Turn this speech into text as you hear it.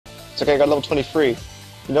It's okay, I got level 23.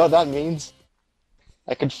 You know what that means?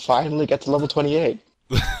 I could finally get to level 28.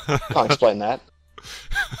 Can't explain that.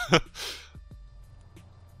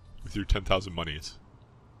 With your 10,000 monies.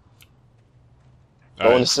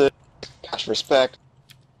 Bonuses, cash respect.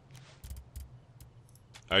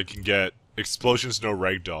 I can get explosions, no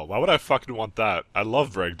ragdoll. Why would I fucking want that? I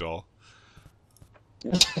love ragdoll.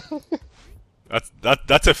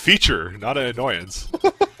 That's a feature, not an annoyance.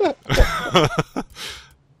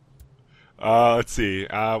 Let's see.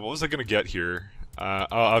 What was I gonna get here? Oh,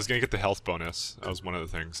 I was gonna get the health bonus. That was one of the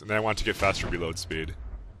things. And then I wanted to get faster reload speed.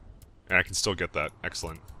 And I can still get that.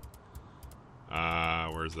 Excellent.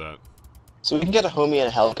 Where's that? So we can get a homie and a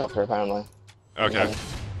helicopter, apparently. Okay. Yeah.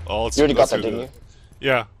 Well, You already got that, didn't you?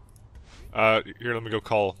 Yeah. Here, let me go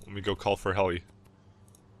call. Let me go call for heli.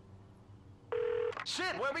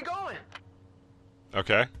 Shit, where are we going?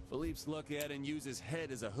 Okay. Philippe's lucky I didn't use his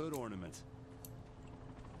head as a hood ornament.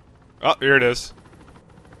 Oh, here it is.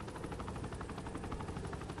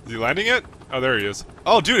 Is he landing it? Oh, there he is.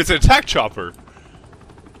 Oh, dude, it's an attack chopper.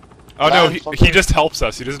 Oh no, he just helps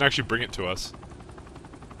us. He doesn't actually bring it to us.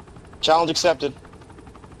 Challenge accepted.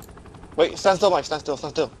 Wait, stand still, Mike. Stand still.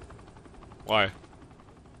 Stand still. Why?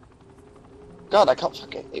 God, I can't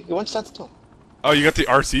fucking. You won't stand still. Oh, you got the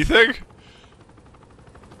RC thing?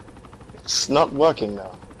 It's not working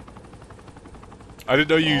now. I didn't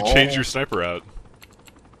know you changed your sniper out.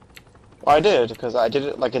 Well, I did because I did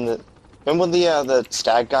it like in the. Remember when the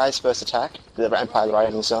stag guy's first attack, the Empire the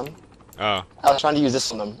Rising Sun? Oh. I was trying to use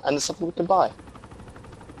this on them, and it's something we can buy.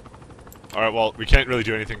 Alright, well, we can't really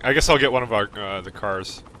do anything. I guess I'll get one of our, the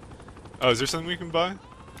cars. Oh, is there something we can buy?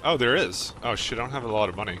 Oh, there is. Oh shit, I don't have a lot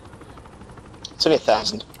of money. It's only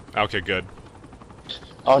 1,000. Okay, good.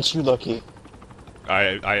 Aren't you lucky?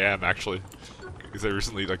 I am, actually. Because I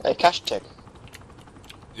recently, like... Hey, cash tick.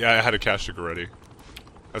 Yeah, I had a cash tick already.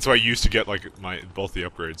 That's why I used to get, like, both the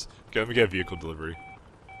upgrades. Okay, let me get a vehicle delivery.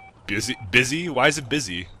 Busy? Busy? Why is it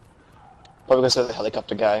busy? Probably because of the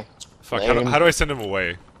helicopter guy. Fuck, how do I send him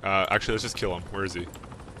away? Actually, let's just kill him. Where is he?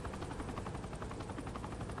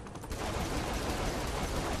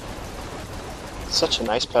 Such a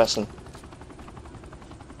nice person.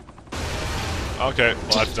 Okay,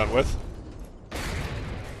 well that's done with.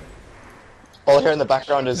 All I hear in the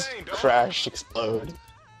background is crash, explode.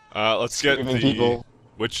 Let's get Screaming the... people.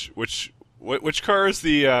 Which car is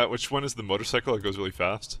the, which one is the motorcycle that goes really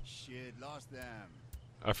fast? Shit, lost them.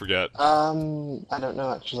 I forget. I don't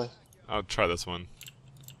know actually. I'll try this one.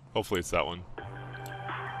 Hopefully it's that one.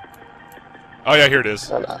 Oh yeah, here it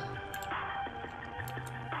is.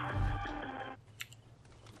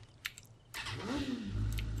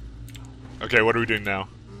 Okay, what are we doing now?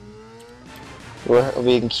 We're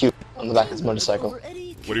being cute on the back of his motorcycle.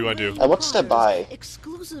 What do you want to do? What's step by? Let's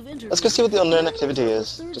go see what the unknown activity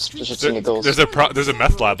is. Just seeing it goes. There's a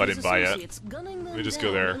meth lab I didn't buy yet. Let me just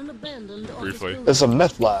go there briefly. There's a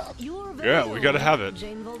meth lab. Yeah, we gotta have it.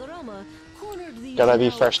 Gotta be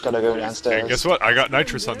fresh. Gotta go downstairs. And guess what? I got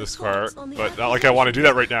nitrous on this car, but not like I want to do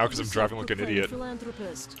that right now because I'm driving like an idiot.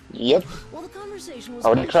 Yep. I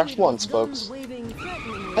already crashed once, folks.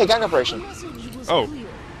 Hey, gang operation. Oh.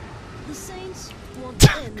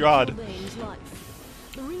 God.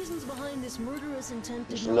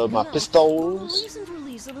 Load my pistols.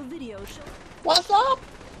 What's up?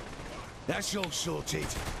 That's your sorted.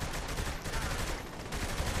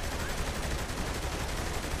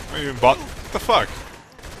 I even bought. What the fuck?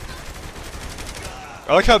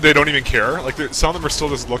 I like how they don't even care. Like some of them are still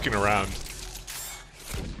just looking around.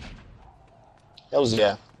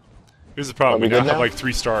 Yeah. Here's the problem. Are we We now good have now? like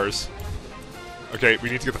 3 stars. Okay, we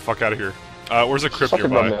need to get the fuck out of here. Where's a crib Fucking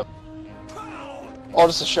nearby? run me. Oh,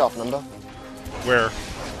 just a shop, remember? Where?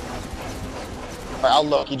 Alright, I'll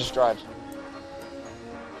look. You just drive.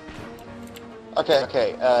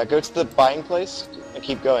 Okay. Go to the buying place and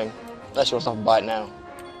keep going. Unless you want something to buy it now.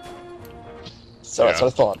 So that's Yeah.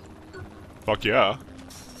 what I thought. Fuck yeah.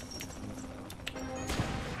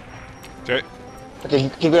 Okay. Okay,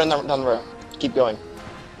 keep going down the road. Keep going.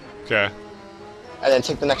 Okay. And then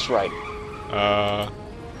take the next right.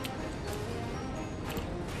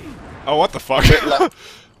 Oh, what the fuck? Left.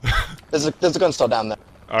 There's a gun store down there.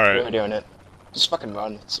 Alright. We're doing it. Just fucking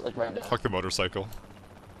run. It's like right there. Fuck the motorcycle.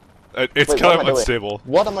 It's Wait, kind what of am I doing? unstable.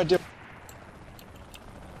 What am I doing?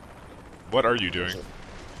 What are you doing?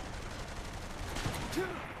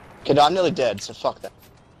 Okay, no, I'm nearly dead, so fuck that.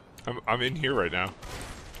 I'm in here right now.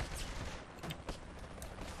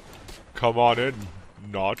 Come on in,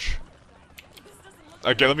 Notch.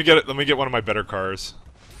 Okay, let me get it. Let me get one of my better cars.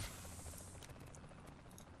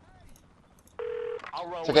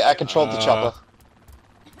 It's okay, I controlled the chopper.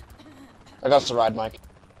 I got us to ride, Mike.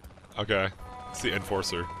 Okay. It's the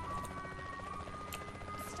Enforcer.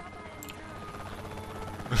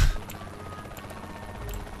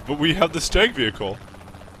 But we have the stag vehicle.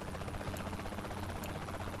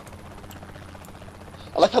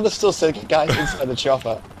 I like how there's still sitting guys inside the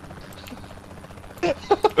chopper. I'm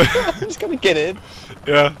just gonna get in.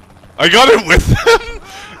 Yeah. I got it with them!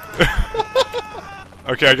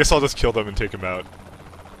 Okay, I guess I'll just kill them and take them out.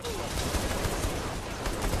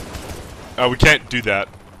 Oh, we can't do that.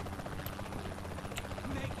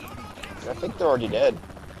 I think they're already dead.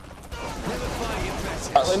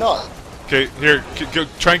 Apparently not. Okay, here, go,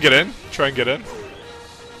 try and get in. Try and get in.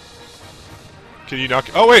 Can you knock?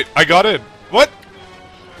 Oh wait, I got in. What?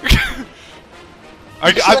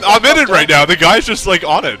 I'm in it right now. The guy's just like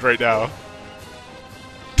on it right now.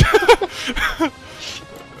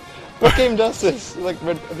 What game does this? Like,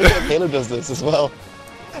 I think like Halo does this as well.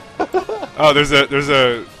 Oh, there's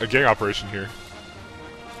a gang operation here.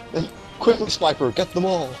 Quickly, Sniper, get them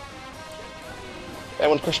all.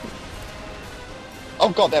 Anyone question? Oh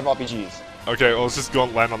god, they have RPGs. Okay, well let's just go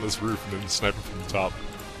and land on this roof and then snipe him from the top.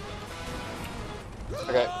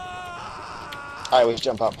 Okay. I always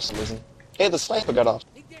jump out for some reason. Hey, the sniper got off.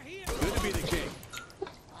 Good to be the king.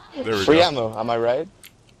 There we Free go. ammo, am I right?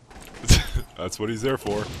 That's what he's there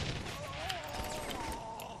for.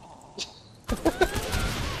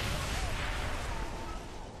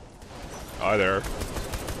 Hi there.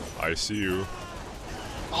 I see you.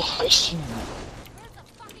 Oh, I see.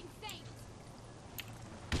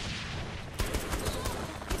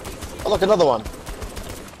 Oh, look, another one.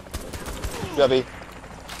 Debbie.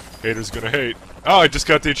 Haters gonna hate. Oh, I just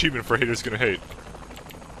got the achievement for haters gonna hate.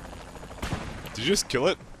 Did you just kill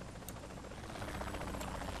it?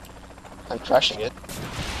 I'm crashing it.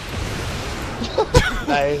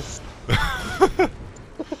 Nice.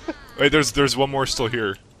 Wait, there's one more still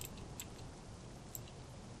here.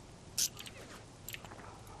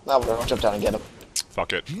 Now we're gonna jump down and get him.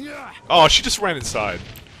 Fuck it. Oh, she just ran inside.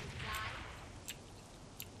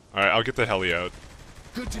 Alright, I'll get the heli out.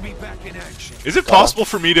 Good to be back in action. Is it possible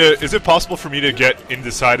for me to get in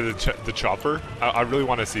the side of the chopper? I really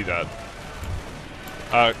want to see that.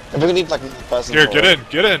 If we're gonna need like another person. Here, for get it. in,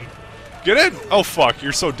 get in, get in! Oh fuck,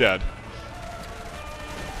 you're so dead.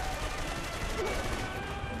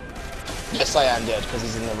 Yes, I am dead because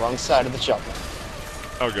he's in the wrong side of the chopper.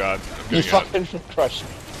 Oh god, I'm You getting out. fucking crushed.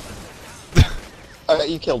 Okay,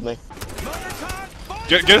 you killed me.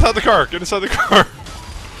 Get inside the car, get inside the car.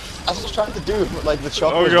 I was trying to do, but like the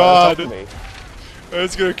chopper Oh was right on top god. of me.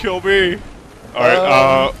 It's gonna kill me.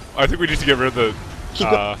 Alright, I think we need to get rid of the,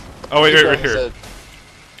 oh wait, Keep right going, here. so-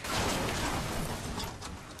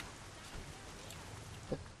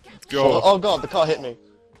 Go. Oh god, the car hit me.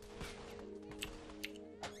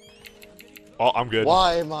 Oh, I'm good.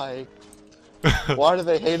 Why am I... Why do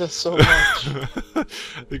they hate us so much? I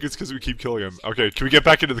think it's because we keep killing him. Okay, can we get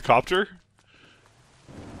back into the copter?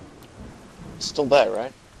 Still there,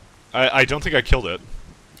 right? I don't think I killed it.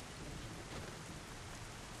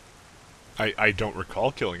 I don't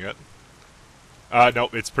recall killing it. No,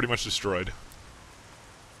 it's pretty much destroyed.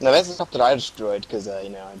 No, that's the stuff that I destroyed, because, you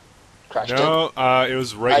know, I crashed it. No, it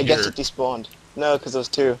was right I here. guess it despawned. No, because there was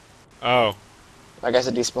two. Oh. I guess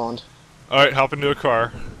it despawned. Alright, hop into a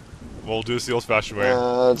car. We'll do this the old-fashioned way.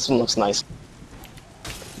 This one looks nice.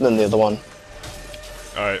 Then the other one.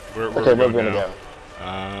 Alright, where Okay, are where we are we going gonna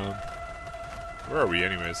now? Where are we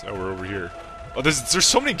anyways? Oh, we're over here. Oh, there's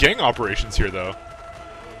so many gang operations here, though.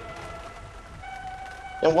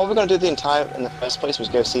 And what we're gonna do in the first place was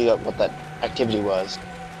go see what that activity was.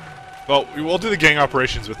 Well, we'll do the gang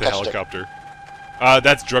operations with the Touched it. helicopter.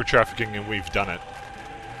 That's drug trafficking, and we've done it.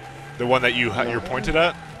 The one that you're pointed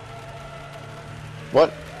at?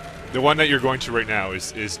 What? The one that you're going to right now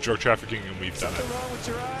is drug trafficking, and we've done it. Something wrong with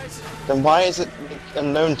your eyes? Then why is it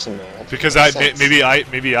unknown to me? That Because doesn't I make sense. maybe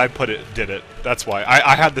I did it. That's why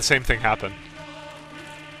I had the same thing happen.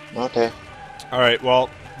 Okay. All right. Well,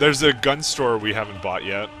 there's a gun store we haven't bought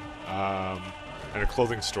yet, and a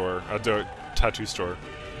clothing store, a tattoo store.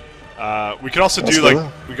 We could also Let's do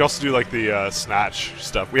go. like the snatch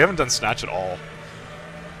stuff. We haven't done snatch at all.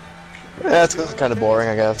 Yeah, it's kind of boring,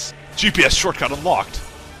 I guess. GPS shortcut unlocked.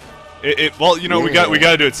 Well, you know, we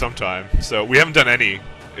gotta do it sometime. So we haven't done any.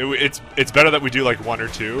 It's better that we do like one or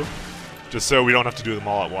two, just so we don't have to do them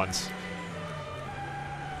all at once.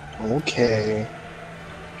 Okay.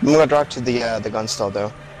 I'm gonna drive to the gun store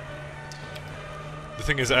though. The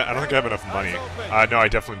thing is, I don't think I have enough money. No, I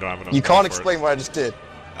definitely don't have enough. You money can't for explain what I just did.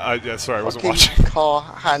 it. Yeah, sorry, I wasn't Fucking watching. car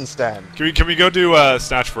handstand. Can we go do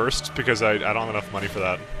snatch first because I don't have enough money for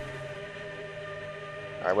that.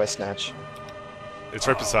 Alright, where's Snatch? It's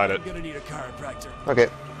right beside it. I'm gonna need a chiropractor. Okay.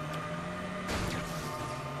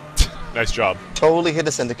 Nice job. Totally hit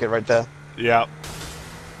a syndicate right there. Yeah,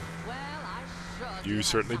 Well, I sure you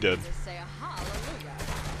certainly did. to say a hallelujah.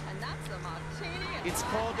 And that's the martini. It's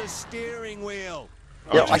called a steering wheel.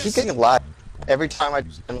 Yo, Oh, I keep jeez. getting lag every time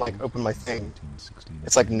I like open my thing.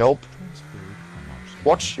 It's like, nope.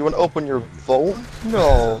 Watch, you want to open your phone?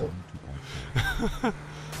 No.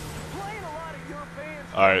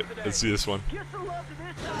 Alright, let's see this one.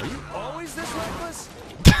 Are you always this reckless?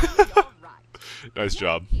 Nice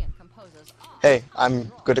job. Hey,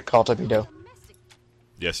 I'm good at Call Torpedo.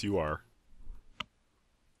 Yes, you are.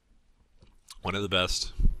 One of the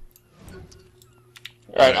best.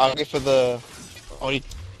 Alright, I'll go for the... Only...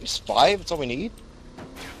 It's 5? That's all we need?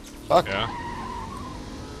 Fuck. Yeah.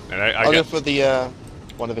 And I I'll go get... for the,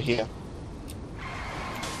 one over here.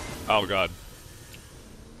 Oh god.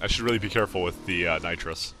 I should really be careful with the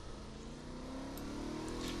nitrous.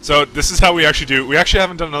 So this is how we actually do. We actually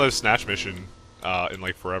haven't done another snatch mission in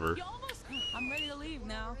like forever. I'm ready to leave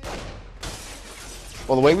now.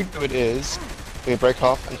 Well, the way we do it is, we break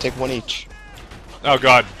off and take one each. Oh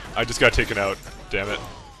god, I just got taken out. Damn it.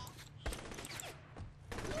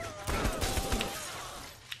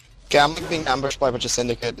 Okay, I'm like being ambushed by a bunch of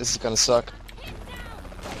syndicate. This is gonna suck.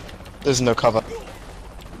 There's no cover.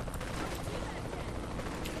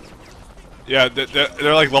 Yeah,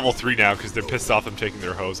 they're like level 3 now because they're pissed off I'm taking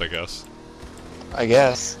their hose, I guess. I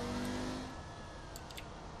guess.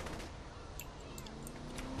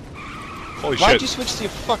 Holy Why'd shit. you switch to your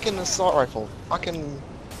fucking assault rifle? Fucking...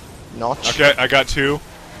 Notch. Okay, I got 2.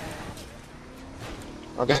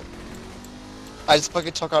 Okay. I just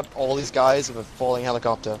fucking took out all these guys with a falling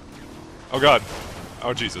helicopter. Oh god.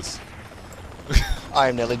 Oh Jesus. I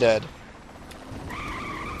am nearly dead.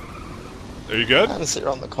 Are you good? I'm gonna sit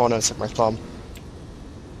around the corner and stick my thumb.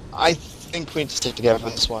 I think we need to stick together for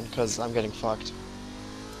this one, because I'm getting fucked.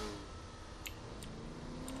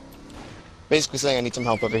 Basically saying I need some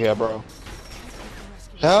help over here, bro.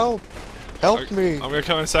 Help! Help me! I'm gonna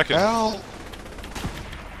come in a second. Help!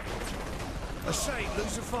 A sight,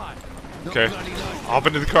 losing fire. No Okay. bloody knife. Hop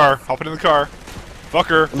into the car. Hop into the car.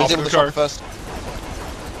 Fucker. Let me Hop deal into with the the car. shot first.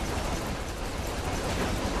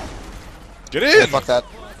 Get Yeah, in! fuck that.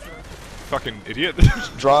 Fucking idiot.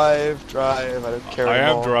 Drive, drive, I don't care I am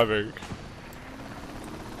anymore. driving.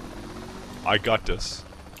 I got this.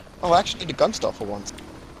 Oh, I actually need a gun stop for once.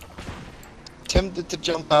 Tempted to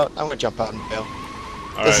jump out. I'm gonna jump out and fail.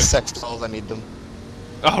 This Alright. is sex dolls, I need them.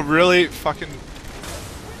 Oh, really? Fucking...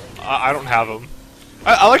 I don't have them.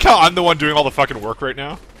 I like how I'm the one doing all the fucking work right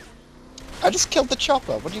now. I just killed the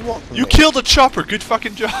chopper, what do you want from You me? killed a chopper! Good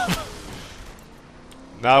fucking job!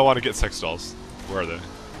 Now I want to get sex dolls. Where are they?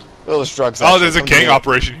 Oh, there's drugs. Oh, actually. there's a Come to gang me.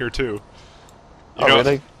 operation here too. You Oh, know-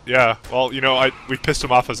 really? Yeah. Well, you know, we pissed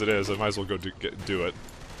him off as it is. I might as well go do it.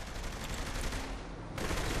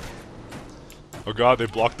 Oh god, they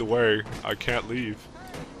blocked the way. I can't leave.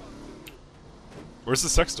 Where's the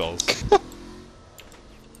sex dolls?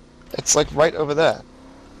 It's like right over there.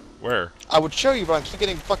 Where? I would show you, but I'm still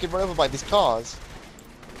getting fucking run over by these cars.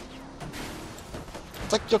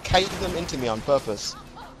 It's like you're kiting them into me on purpose.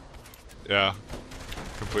 Yeah.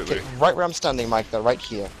 Completely. Okay, right where I'm standing, Mike, they're right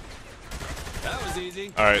here. That was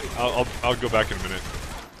easy. Alright, I'll go back in a minute.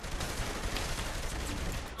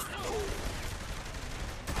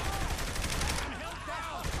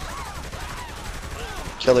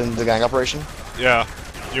 Killing the gang operation. Yeah.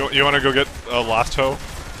 You want to go get last hoe?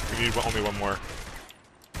 We need only one more.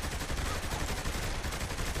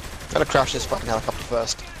 Gotta crash this fucking helicopter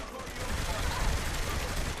first.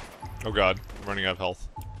 Oh god, I'm running out of health.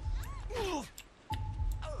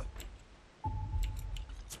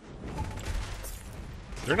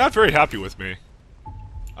 They're not very happy with me.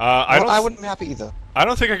 I wouldn't be happy either. I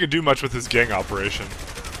don't think I could do much with this gang operation.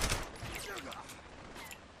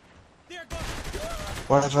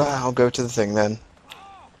 Whatever, I'll go to the thing then.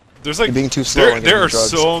 There's like You're being too slow on there getting are drugs.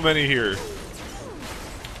 so many here.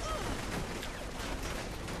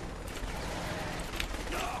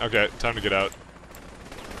 Okay, time to get out.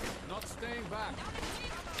 Not staying back.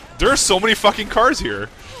 There are so many fucking cars here.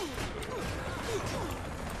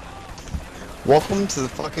 Welcome to the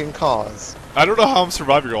fucking cars. I don't know how I'm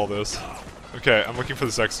surviving all this. Okay, I'm looking for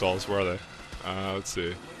the sex dolls. Where are they? Let's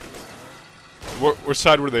see. Which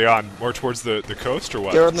side were they on? More towards the coast or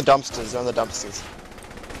what? They're in the dumpsters, they're in the dumpsters.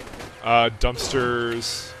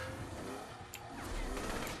 Dumpsters.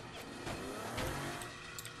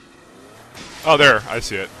 Oh, there. I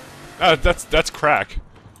see it. That's crack.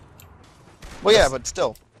 Well, yeah, but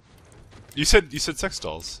still. You said sex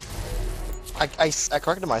dolls. I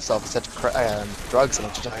corrected myself, I said drugs a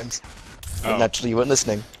bunch of times. Oh. And naturally you weren't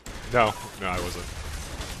listening. No, I wasn't.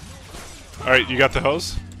 Alright, you got the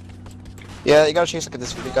hose? Yeah, you gotta chase like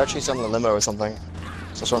this. You gotta chase on the limo or something.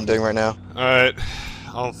 So that's what I'm doing right now. All right,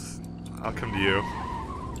 I'll come to you.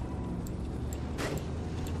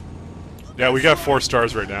 Yeah, we got 4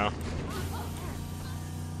 stars right now.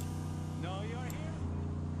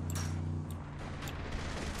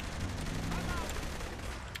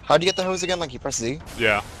 How'd you get the hose again? Like you press Z?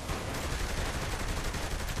 Yeah.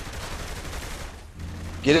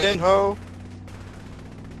 Get it in, ho!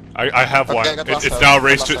 I have Okay, one. I got the last It's hoe. now a I got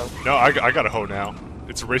race last to. hoe. No, I got a hoe now.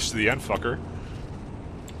 It's a race to the end, fucker.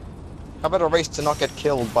 How about a race to not get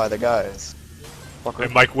killed by the guys? Fucker.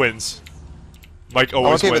 And Mike wins. Mike I'm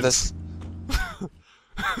always okay with wins. this.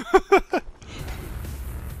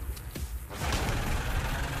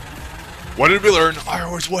 What did we learn? I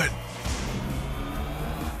always win.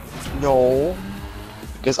 No.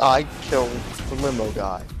 Because I killed the limo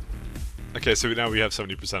guy. Okay, so now we have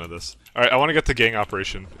 70% of this. Alright, I want to get the gang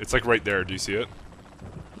operation. It's like right there. Do you see it?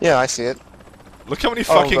 Yeah, I see it. Look how many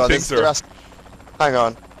fucking God, things this- there are. Hang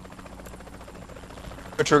on.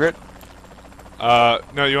 Go trigger it.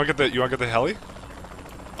 No, you want to get the heli?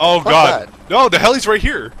 Oh Fuck god. that. No, the heli's right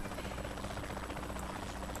here.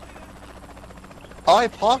 I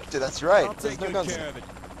parked it, that's right. I'll There's take no good guns. care of it.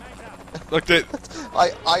 Look that. I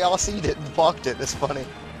RC'd it and parked it, it's funny.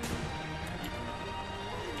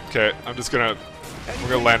 Okay, I'm just gonna. We're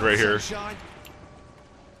gonna land right here. Sunshine.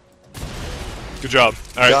 Good job.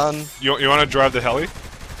 Alright. Done. You want to drive the heli?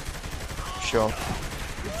 Sure.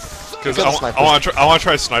 Because Kill the I snipers. want to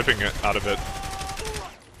try sniping it out of it.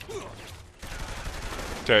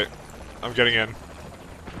 Okay, I'm getting in.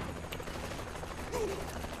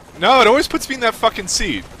 No, it always puts me in that fucking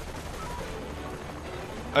seat.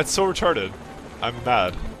 That's so retarded. I'm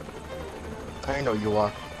mad. I know you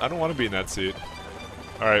are. I don't want to be in that seat.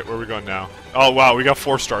 Alright, where are we going now? Oh wow, we got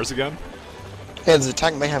 4 stars again? Hey, there's a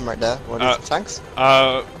tank mayhem right there. What is it, tanks?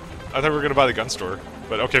 I thought we were gonna buy the gun store.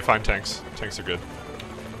 But okay, fine, tanks. Tanks are good.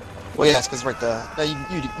 Well, yeah, it's because right there. No, you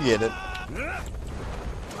get it.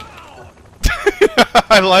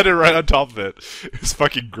 I landed right on top of it. It was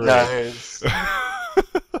fucking great. Nice.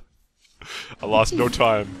 I lost no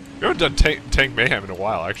time. We haven't done tank mayhem in a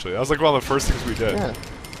while, actually. That was like one of the first things we did. Yeah.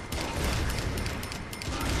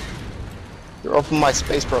 You're open my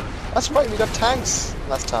space, bro. That's right, we got tanks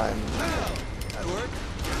last time. That worked.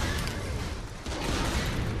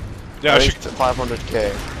 Yeah, I I think should,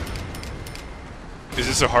 500k. is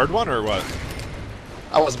this a hard one or what?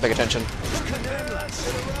 I wasn't paying attention.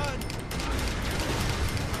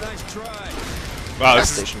 Nice try. Wow,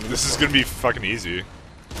 Gas this is, station. this is gonna be fucking easy.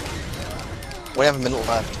 We have a minute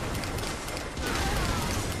left.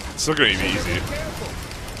 It's still gonna be easy.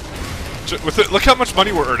 With it, look how much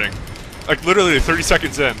money we're earning. Like literally 30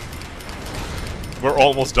 seconds in, we're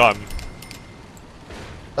almost done.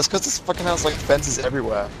 That's because this fucking house like fences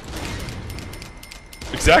everywhere.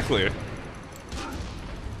 Exactly.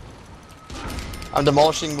 I'm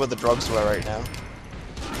demolishing with the drugstore right now.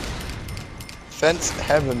 Fence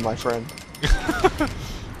heaven, my friend.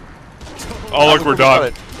 Oh look, we're we got done.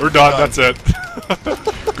 it. We're done. Done. That's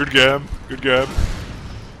it. Good game. Good game.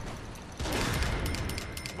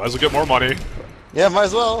 Might as well get more money. Yeah, might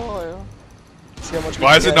as well. Yeah. See how much.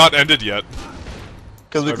 Why is it not ended yet?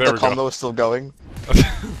 Because Oh, there the we go. combo is still going.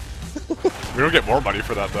 We don't get more money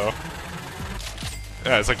for that though.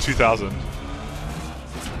 Yeah, it's like 2,000.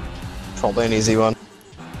 Probably an easy one.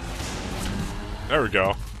 There we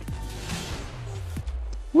go.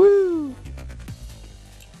 Woo!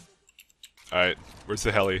 Alright, where's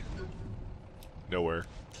the heli? Nowhere.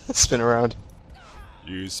 Spin around.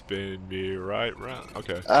 You spin me right round.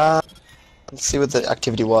 Okay. Let's see what the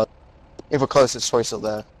activity was. If we're close, it's probably still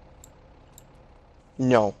there.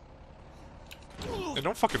 No. And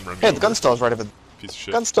don't fucking run me Hey, the over, gun store's right over. piece of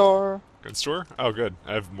shit. Gun store. Gun store? Oh, good.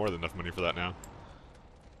 I have more than enough money for that now.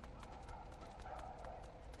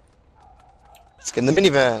 Let's get in the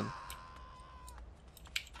minivan.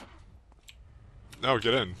 No,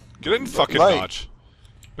 get in. Get in, fucking Right. Notch.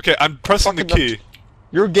 Okay, I'm pressing the Fucking key. Notch.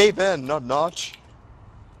 You're gay Ben, not Notch.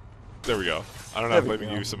 There we go. I don't know, There I'm we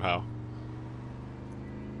blaming go. you somehow.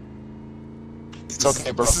 It's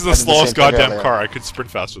okay, bro. This is I the did same slowest thing goddamn earlier. car. I could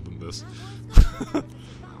sprint faster than this.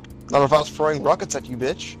 Not if I was throwing rockets at you,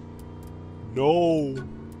 bitch. No.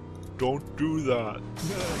 Don't do that.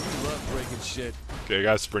 You love breaking shit. Okay, I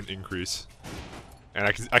got a sprint increase. And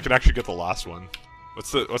I can actually get the last one.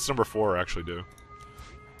 What's number 4 actually do?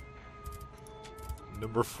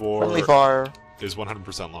 Number 4 Friendly fire. is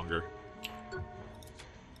 100% longer.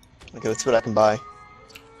 Okay, let's see what I can buy.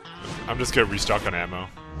 I'm just gonna restock on ammo.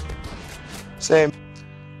 Same.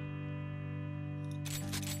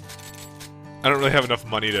 I don't really have enough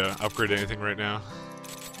money to upgrade anything right now.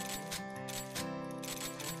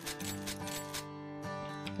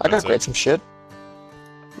 I can That's upgrade it. some shit.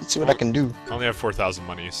 Let's see what I can do. I only have 4,000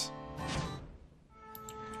 monies.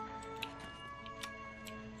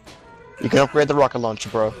 You can upgrade the rocket launcher,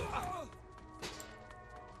 bro.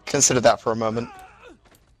 Consider that for a moment.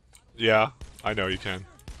 Yeah, I know you can.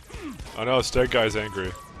 Oh no, Stag Guy's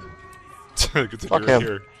angry. Good thing Fuck you're right him.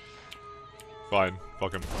 here. Fine,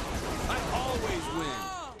 fuck him. I always win.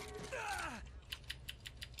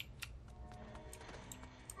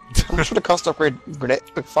 How much would it cost to upgrade grenade?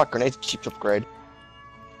 Fuck, grenade's cheap to upgrade.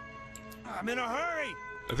 I'm in a hurry.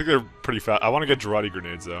 I think they're pretty fast. I want to get Girardi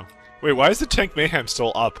grenades though. Wait, why is the Tank Mayhem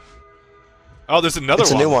still up? Oh, there's another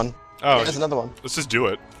It's one. a new one. Oh, Yeah, there's another one. let's just do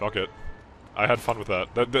it. Fuck it. I had fun with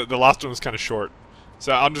that. The last one was kind of short.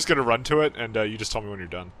 So I'm just gonna run to it, and you just tell me when you're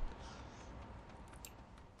done.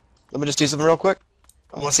 Let me just do something real quick.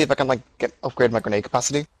 I want to see if I can like upgrade my grenade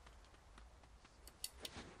capacity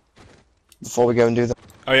before we go and do that.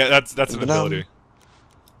 Oh yeah, that's an But, ability.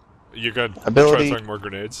 You could ability- try throwing more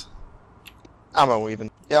grenades. Ammo even.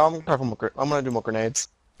 Yeah, I'm gonna, I'm gonna do more grenades.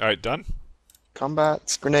 Alright, done?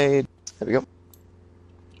 Combats, grenade. There we go.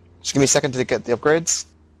 Just give me a second to get the upgrades.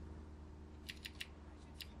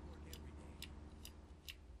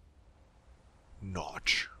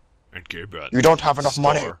 Notch. And Gabriel. You don't have enough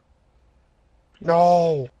money. Star.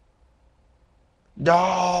 No.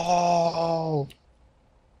 No.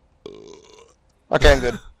 Okay, I'm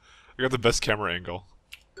good. I got the best camera angle.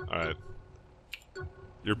 Alright.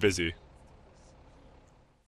 You're busy.